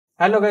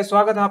Hello guys,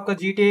 स्वागत है आपका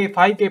GTA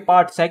 5 के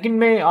पार्ट सेकंड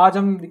में। आज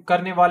हम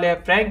करने वाले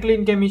हैं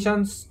फ्रैंकलिन के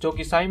मिशंस जो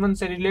कि साइमन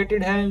से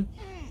रिलेटेड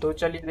हैं। तो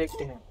चलिए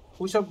देखते हैं।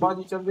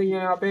 पुशअपबाजी चल रही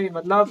है यहाँ पे,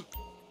 मतलब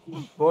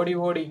बॉडी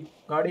बॉडी।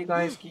 गाड़ी कहाँ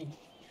है इसकी?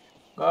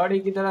 गाड़ी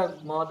की तरह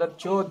मादर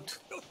चौथ।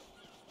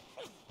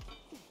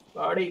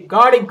 गाड़ी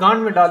गाड़ी गान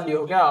में डाल दी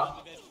हो क्या?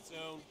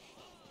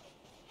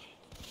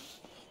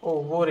 ओ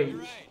वो रही।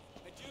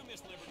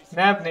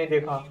 मैप नहीं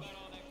देखा।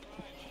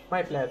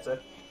 My pleasure.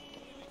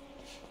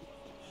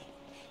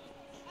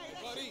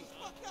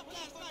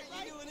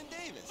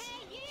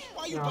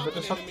 यहाँ पे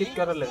तो सब किक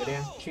कर लग रहे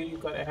हैं। चिल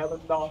कर है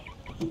बंदा।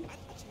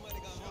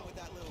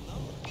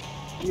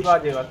 ये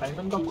बाजेगा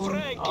साइमन का फोन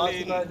आ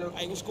चुका है जो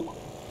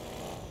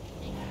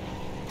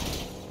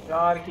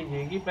यार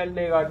कीजिएगी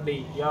पहले गाड़ी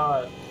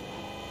यार।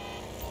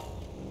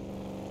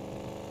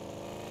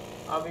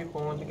 अभी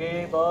पहुंच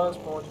गए, बस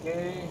पहुंच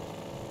गए।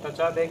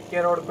 चाचा देख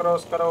के रोड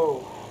क्रॉस करो।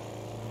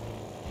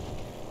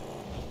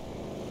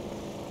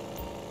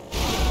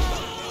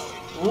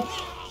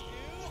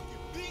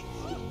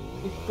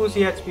 इतू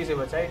सी एचपी से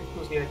बचा है,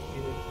 इतू सी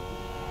एचपी से।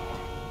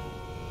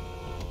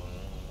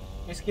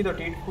 इसकी तो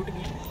टीट फूट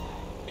गई।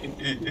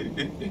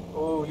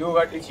 ओ यो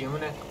गाड़ी चाहिए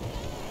मैंने,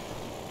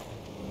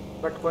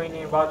 बट कोई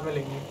नहीं, बाद में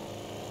लेंगे।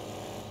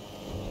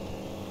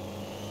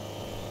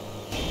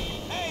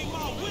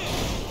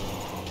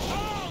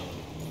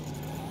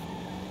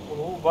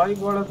 ओ बाइक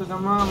वाला तो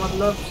जमा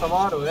मतलब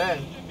सवार हो रहा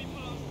है।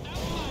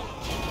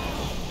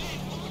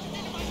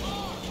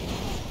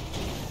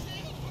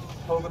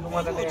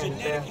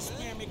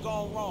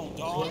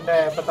 गुंडा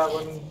है पता को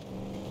नहीं।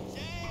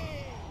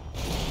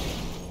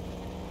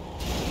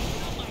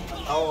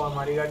 आओ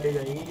हमारी गाड़ी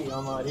जाएगी,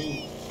 हमारी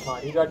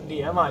हमारी गाड़ी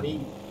है हमारी।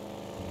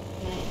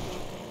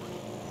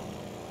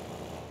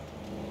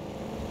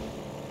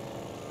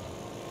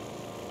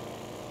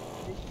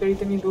 तो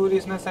इतनी दूर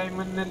इसने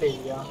साइमन ने ले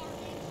लिया,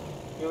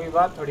 ये कोई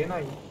बात थोड़ी ना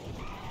हुई।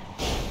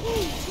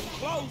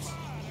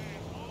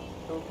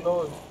 To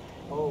close.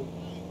 ओ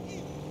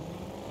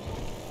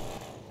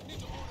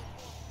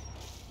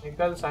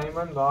निकल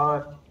साइमन बाहर।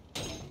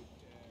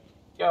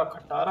 क्या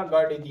खटारा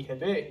गाड़ी दी है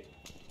बे।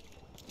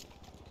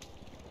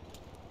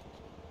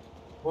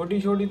 बॉडी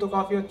शॉडी तो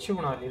काफी अच्छी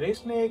बना ली रही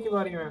इसने एक ही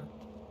बारी में।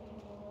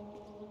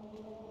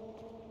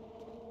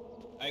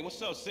 Hey,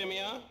 what's up,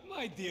 Simeon?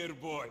 My dear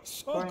boy,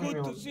 so good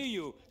to see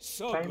you.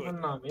 So Simon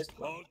good. नाम है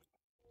इसका।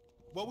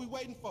 What we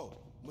waiting for?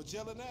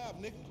 Magellan Ave,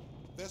 nigga.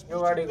 यो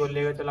गाड़ी को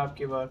लेकर चला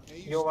आपकी बार।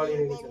 यो गाड़ी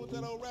लेकर चल with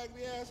that old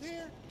raggedy ass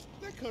hair?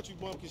 That country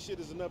bumpkin shit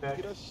is enough to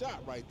get us shot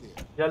right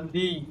there.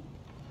 जल्दी।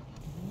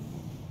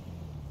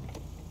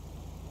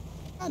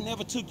 I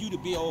never took you to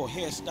be an old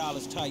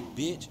hairstylist type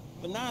bitch,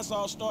 but now it's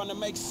all starting to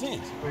make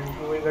sense. Hey,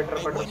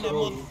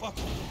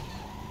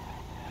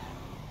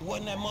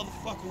 wasn't that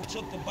motherfucker who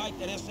took the bike,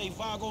 that S.A.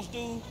 Vagos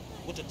dude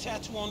with the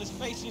tattoo on his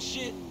face and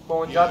shit?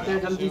 पहुंच जाते हैं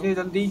जल्दी से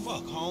जल्दी।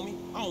 Fuck, homie.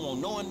 I don't want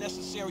no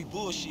unnecessary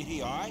bullshit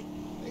here, all right?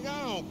 Nigga, I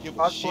don't give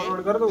a shit.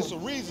 There's a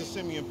reason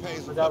Simeon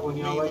pays for fucking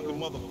mean-looking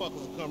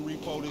motherfuckers to come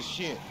repo this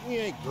shit. We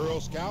ain't Girl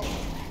Scouts.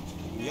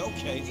 Yeah,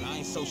 okay, I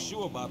ain't so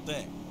sure about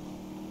that.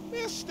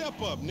 Man,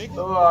 step up, nigga.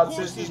 तो Of आज से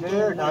course this सीधे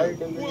dude 2.5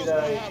 degree was रहा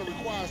gonna है। have to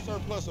require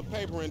surplus of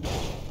paper and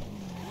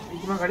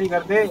इसमें खड़ी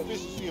कर दे।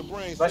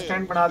 Bus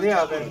stand बना दे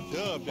आकर।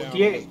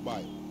 उठिए।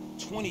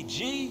 20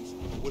 G's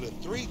with a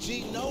 3G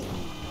note.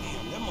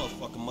 Damn, that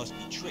motherfucker must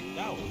be tricked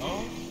out,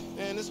 huh?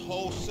 Man, this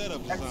whole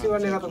setup is taxi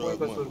वाले का तो कोई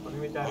कसूर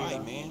नहीं बेचारे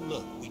Alright, का। man,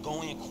 look, we go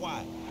in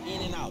quiet, in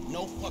and out,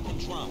 no fucking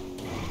drama.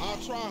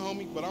 I'll try,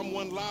 homie, but I'm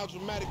one loud,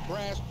 dramatic,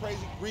 brass,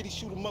 crazy, greedy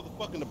shooter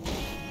motherfucker in the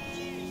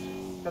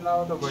चलाओ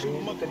तो बड़ी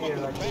इतनी है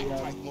गाड़ी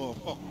यार।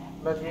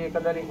 बस ये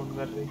कदर ही खून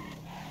कर रही।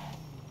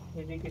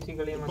 ये किसी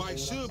गली में bike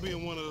should be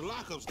in one of the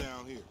lockups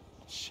down here.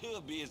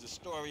 Should be is the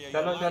story of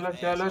चलो your चलो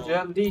life, चलो asshole.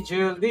 जल्दी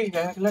जल्दी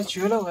अगला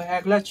चलो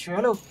अगला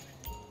चलो।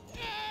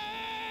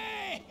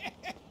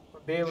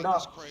 बेवड़ा।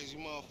 This crazy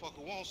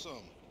motherfucker wants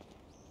something.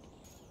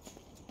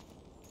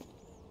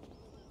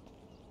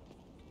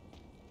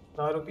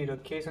 दारू पी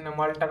रखी है इसने,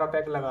 माल्टा का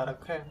पैक लगा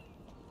रखा है।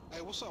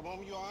 Hey, what's up,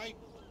 homie? You alright?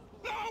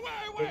 No,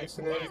 wait.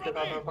 इसके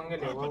साथ में पंगे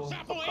ले वो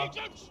पक्का।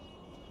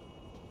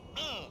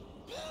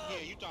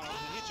 Yeah, you thought I was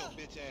gonna hit your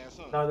bitch ass,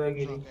 huh?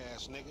 दादागिरी। Drunk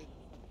ass nigga.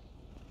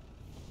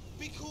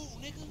 Be cool,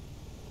 nigga.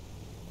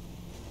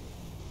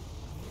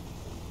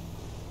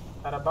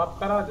 तारा बाप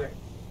करा दे।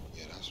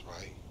 Yeah, that's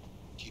right.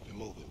 Keep it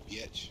moving,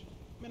 bitch.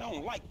 Man, I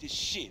don't like this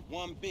shit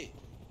one bit.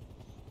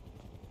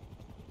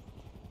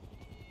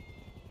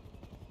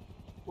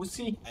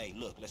 उसी। Hey,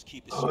 look, let's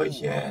keep it Oh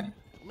smooth. yeah.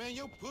 Man,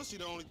 your pussy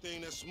the only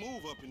thing that's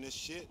smooth up in this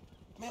shit.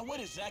 Man,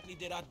 what exactly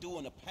did I do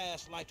in a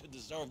past life to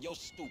deserve your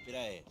stupid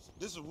ass?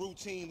 This is a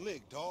routine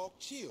lick, dog.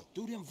 Chill.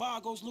 Do them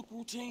Vagos look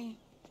routine?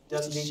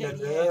 This is जल्दी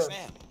shady कर। ass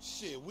alley.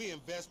 Shit, we in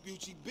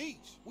Vespucci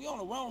Beach. We on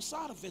the wrong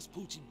side of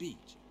Vespucci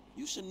Beach.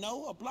 You should know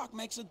a block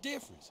makes a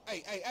difference.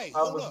 Hey,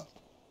 hold up.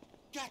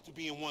 Got to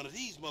be in one of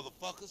these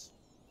motherfuckers.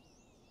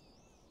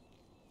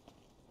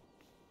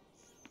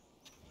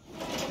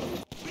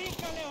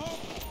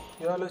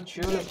 चलो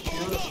चलो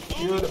चलो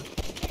चलो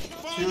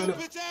चलो।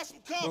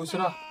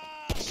 दूसरा।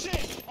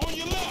 Shit, on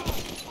your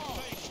left.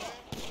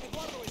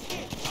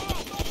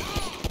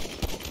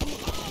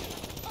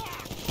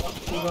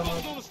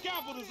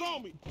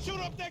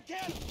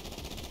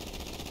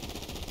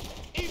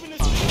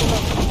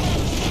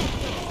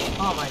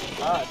 हाँ my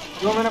God,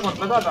 जो मैंने कौन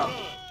लगा था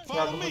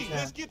क्या कुछ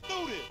है।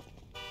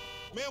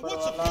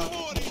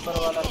 ऊपर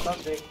वाला सब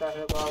देखता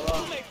है बाबा।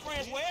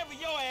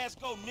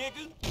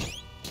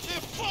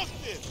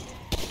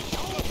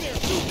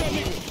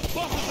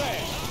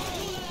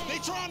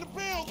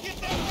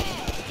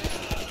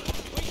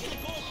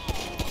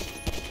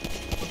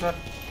 उधर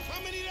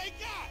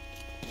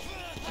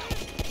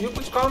ये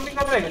कुछ काम नहीं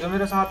कर रहा है जो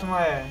मेरे साथ में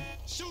आया है।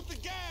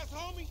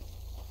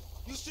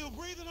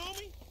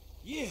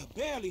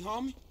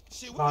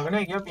 भागना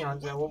है क्या यहाँ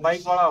से? वो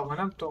बाइक वाला होगा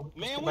ना तो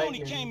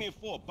बाइक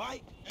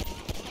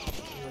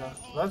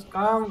बस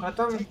काम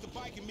खत्म।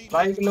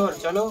 बाइक लो और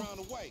चलो,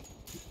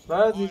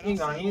 बस इतनी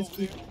कहानी है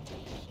इसकी।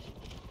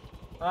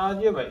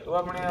 आज ये भाई तो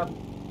अपने आप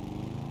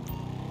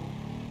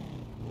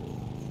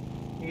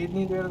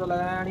इतनी देर तो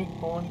लगाया नहीं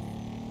फोन,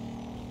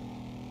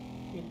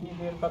 इतनी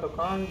देर का तो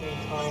काम ही नहीं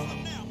था।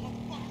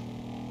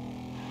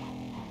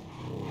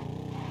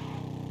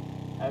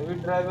 हैवी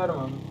ड्राइवर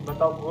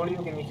बताओ,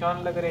 गोलियों के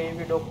निशान लग रहे हैं। ये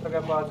भी डॉक्टर के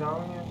पास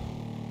जाऊंगे,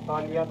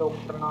 तालिया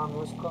डॉक्टर नाम है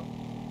उसका।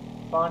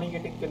 पानी के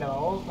टिक्के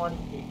लगाओ,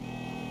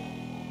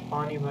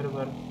 पानी भर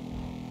भर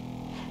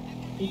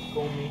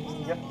टिक्कों में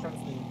इंजेक्शन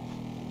से।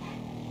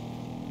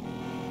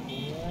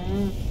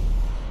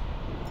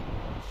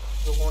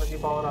 तो कौन सी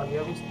पावर आ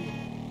गया अब इसकी?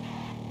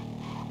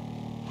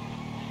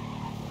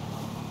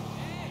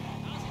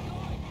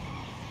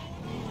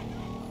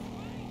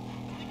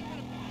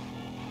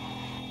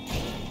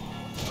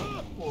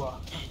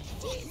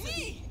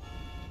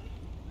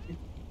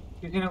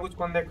 किसी ने कुछ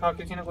कौन देखा,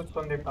 किसी ने कुछ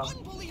कौन देखा।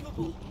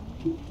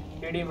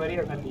 टीडी मरी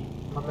है खाली,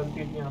 मतलब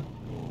टीडियां।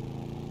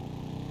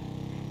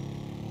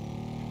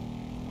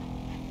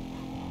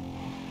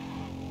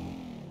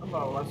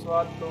 अब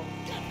स्वाद तो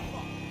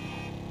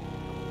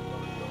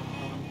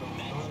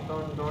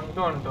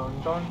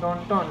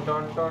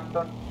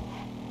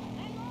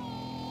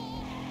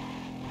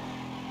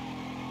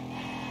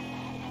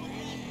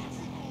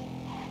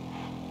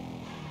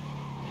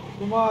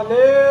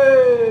तुम्हारे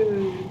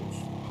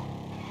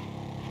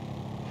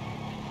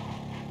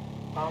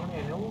सामने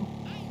है ना वो।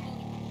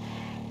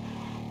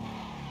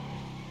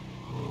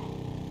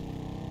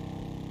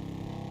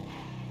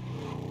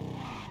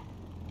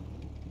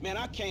 Man,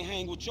 I can't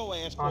hang with your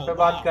ass for वहाँ a पे while.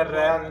 बात कर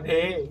रहे हैं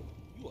अंधे।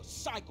 You a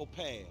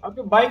psychopath. अब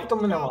बाइक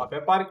तुमने वहाँ पे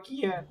पार्क की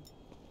है,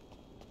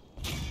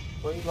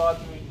 कोई बात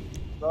नहीं,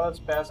 बस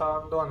पैसा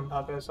दो,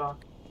 अंधा पैसा।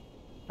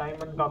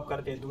 टाइमन का आप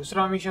करते हैं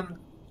दूसरा मिशन,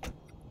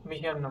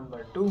 मिशन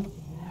नंबर 2।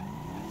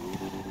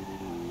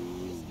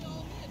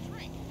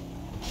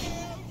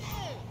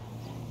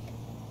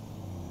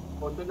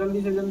 और तो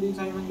जल्दी से जल्दी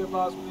साइमन के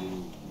पास में।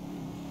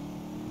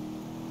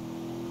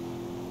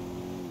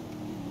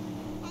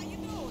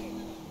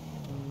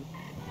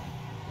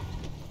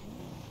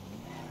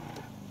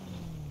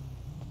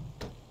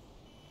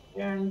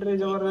 ये एंट्री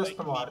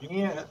जबरदस्त मारनी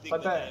है,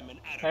 पता है।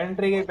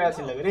 एंट्री के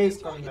पैसे लग रहे हैं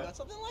इसके अंदर,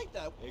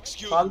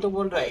 फालतू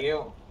बोल रहा है ये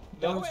वो।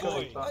 जब उसका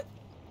देखता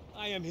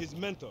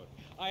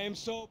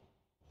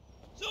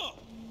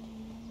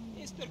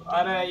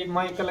अरे ये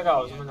माइकल का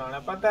हाउस में जाना,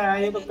 पता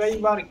है ये तो कई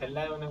बार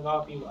खेला है मैंने,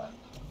 काफी बार।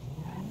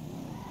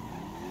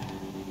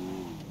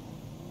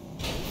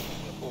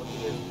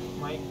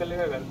 माइकल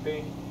के घर पे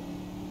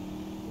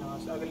यहाँ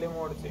से अगले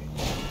मोड़ से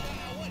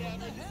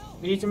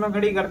बीच में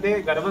खड़ी कर दे,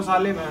 घर बस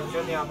साले में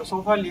जो यहाँ पे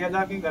सोफा लिया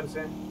जाके घर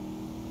से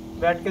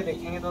बैठ के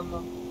देखेंगे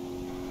दोनों।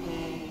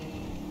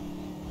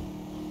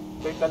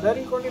 कोई कदर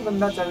ही को नहीं,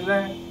 बंदा चल रहा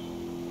है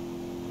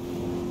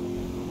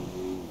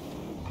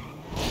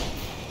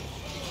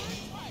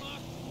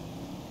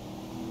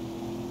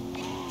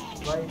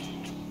भाई।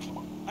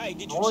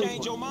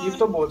 ये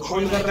तो बहुत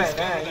कॉल कर रहे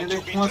हैं, ये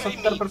देखो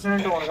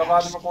 70% होने के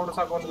बाद में कौन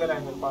सा कॉल कर रहा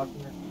है मेरे पास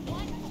में,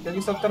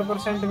 क्योंकि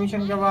 70%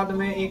 मिशन के बाद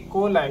में एक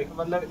कॉल आई,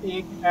 मतलब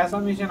एक ऐसा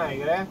मिशन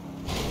आएगा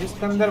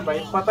जिसके अंदर भाई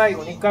पता ही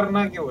नहीं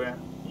करना क्यों है,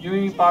 यूं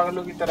ही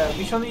पागलों की तरह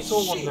मिशन ही शो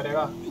कौन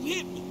करेगा।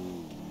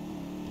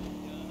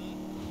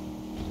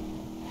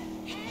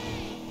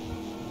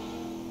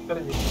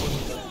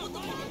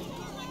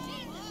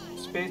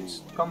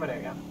 स्पेस कम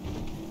रहेगा,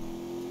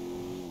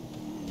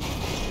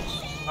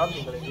 अब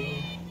निकलेगी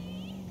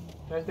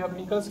वैसे। अब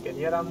निकल के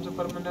लिए आराम से,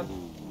 पर मैंने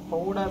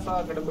थोड़ा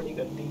सा गड़बड़ी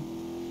कर दी,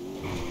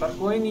 पर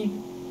कोई नहीं।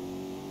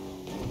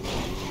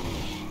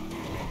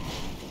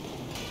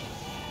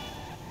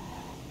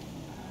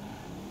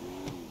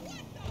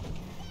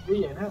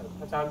 यही है ना,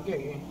 अच्छा आगे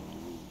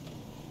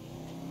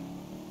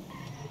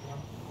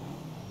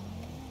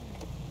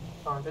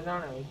कहाँ से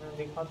जाना है, इसमें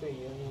दिखा तो ही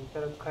है, नीचे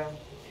रखा है।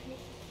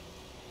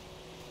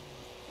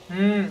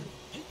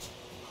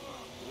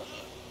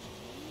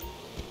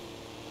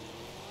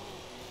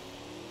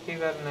 क्या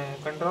करना है,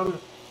 कंट्रोल।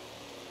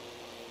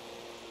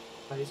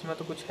 इसमें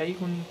तो कुछ है ही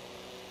नहीं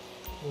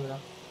पूरा।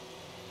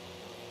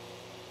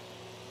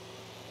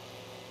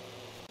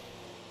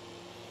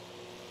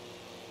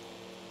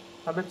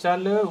 अबे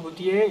चल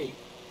हुतिए,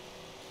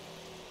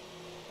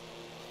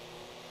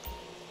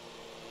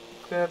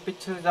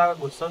 पीछे से जाकर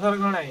गुस्सा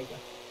सरकाना है क्या?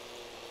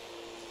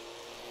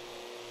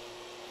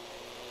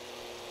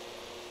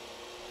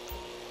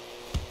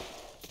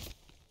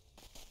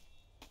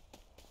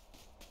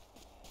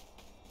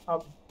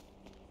 अब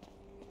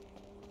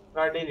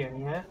गाड़ी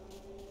लेनी है,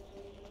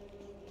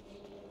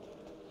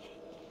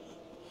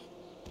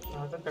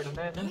 यहाँ तो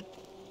चढ़ना है ना,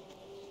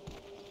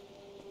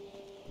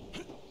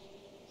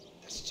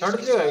 चढ़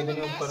गया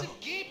इतने ऊपर,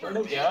 चढ़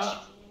गया।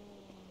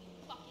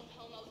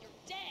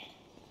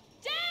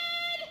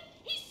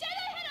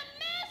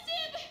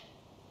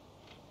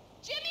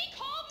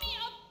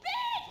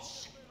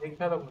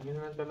 देखा तो मुझे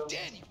ना, चलो।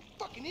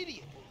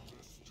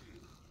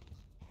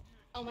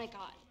 Oh my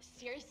god,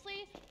 seriously?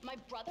 My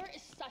brother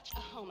is such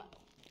a homo.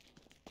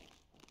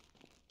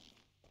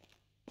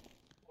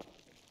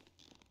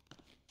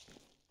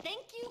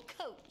 Thank you,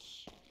 coach.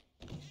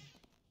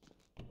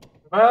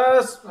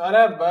 बस,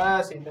 अरे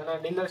बस इतना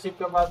डीलरशिप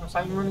के पास में,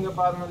 साइमन के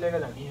पास में लेकर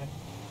जानी है।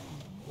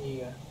 ठीक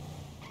है,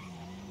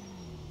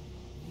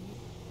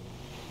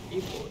 ये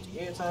पहुंच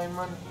गए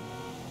साइमन।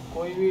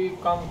 कोई भी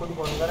काम खुद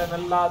कौन करे,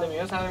 नल्ला आदमी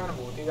है साइमन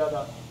बहुत ही ज्यादा।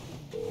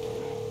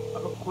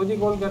 अब खुद ही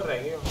कॉल कर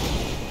रहे हैं।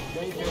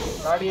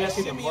 गाड़ी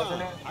ऐसी तो बहुत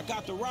ने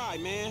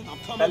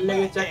पहले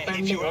के चेक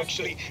पेंडिंग।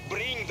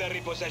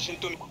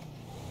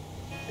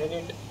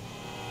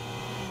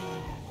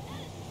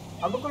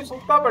 अब कोई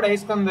सुनता पड़ा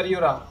इसके अंदर ही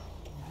रहा।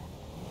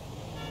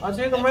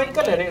 अच्छा तो मैं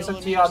कर रहे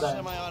सच्ची याद है।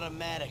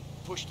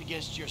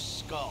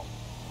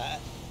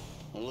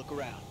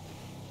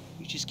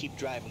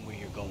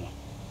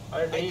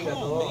 अरे ठीक है तो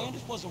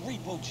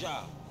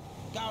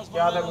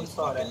याद है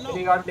गुस्सा आ रहा है।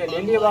 मेरी गाड़ी ले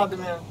ली बाद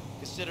में,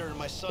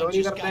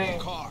 चोरी करते हैं।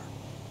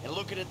 And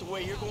looking at the way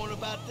you're going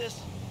about this,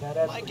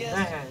 my guess,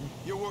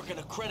 you're working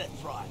a credit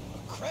fraud. A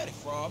credit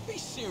fraud? Be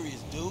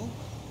serious, dude.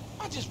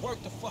 I just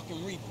worked the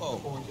fucking repo.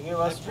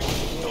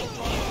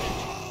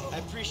 I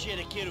appreciate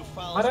a kid who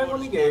follows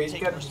orders without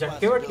taking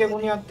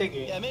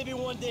responsibility. Yeah, maybe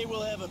one day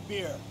we'll have a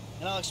beer,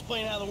 and I'll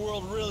explain how the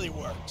world really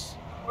works.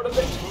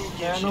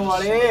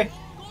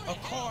 A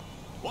car.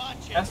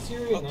 Watch it.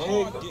 A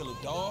car dealer,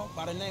 dog,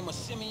 by the name of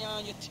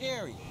Simeon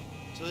Yateri.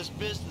 So this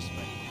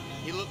businessman,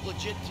 he look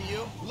legit to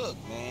you? Look,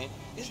 man,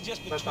 it's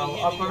just between बताओ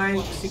him अपना and he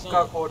your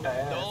सिक्का son. Coat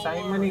है,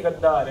 Simon ही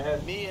गद्दार है।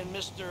 Me and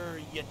Mr.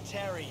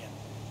 Yatarian,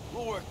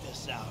 we'll work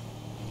this out.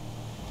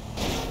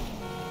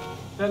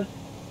 चल।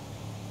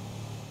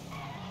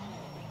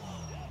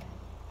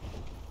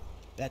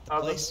 That the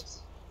place?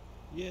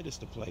 Yeah, this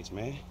the place,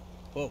 man.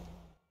 Oh.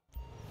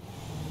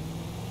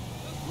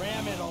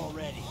 Ram it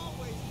already.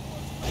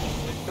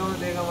 तो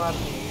देगा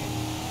मारनी।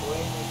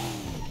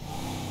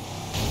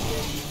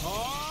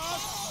 Oh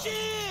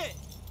shit!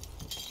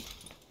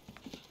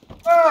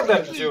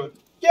 दर्जोत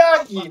क्या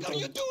की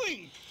तुम?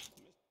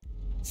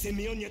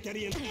 Simeon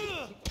Yatarian.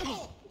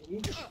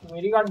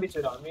 मेरी गाड़ी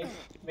चुरा,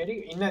 मेरी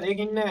इन्ना देख,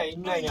 इन्ना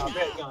यहाँ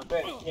पे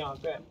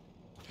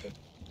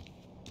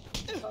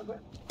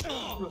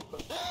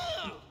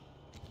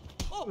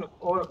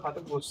और खा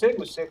तो गुस्से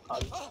खा,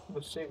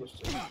 गुस्से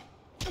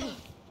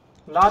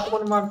लात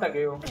कौन मारता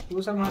गए हो?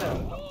 तू से मारा,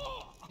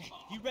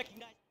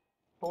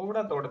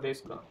 थोड़ा तोड़ दे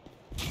इसका।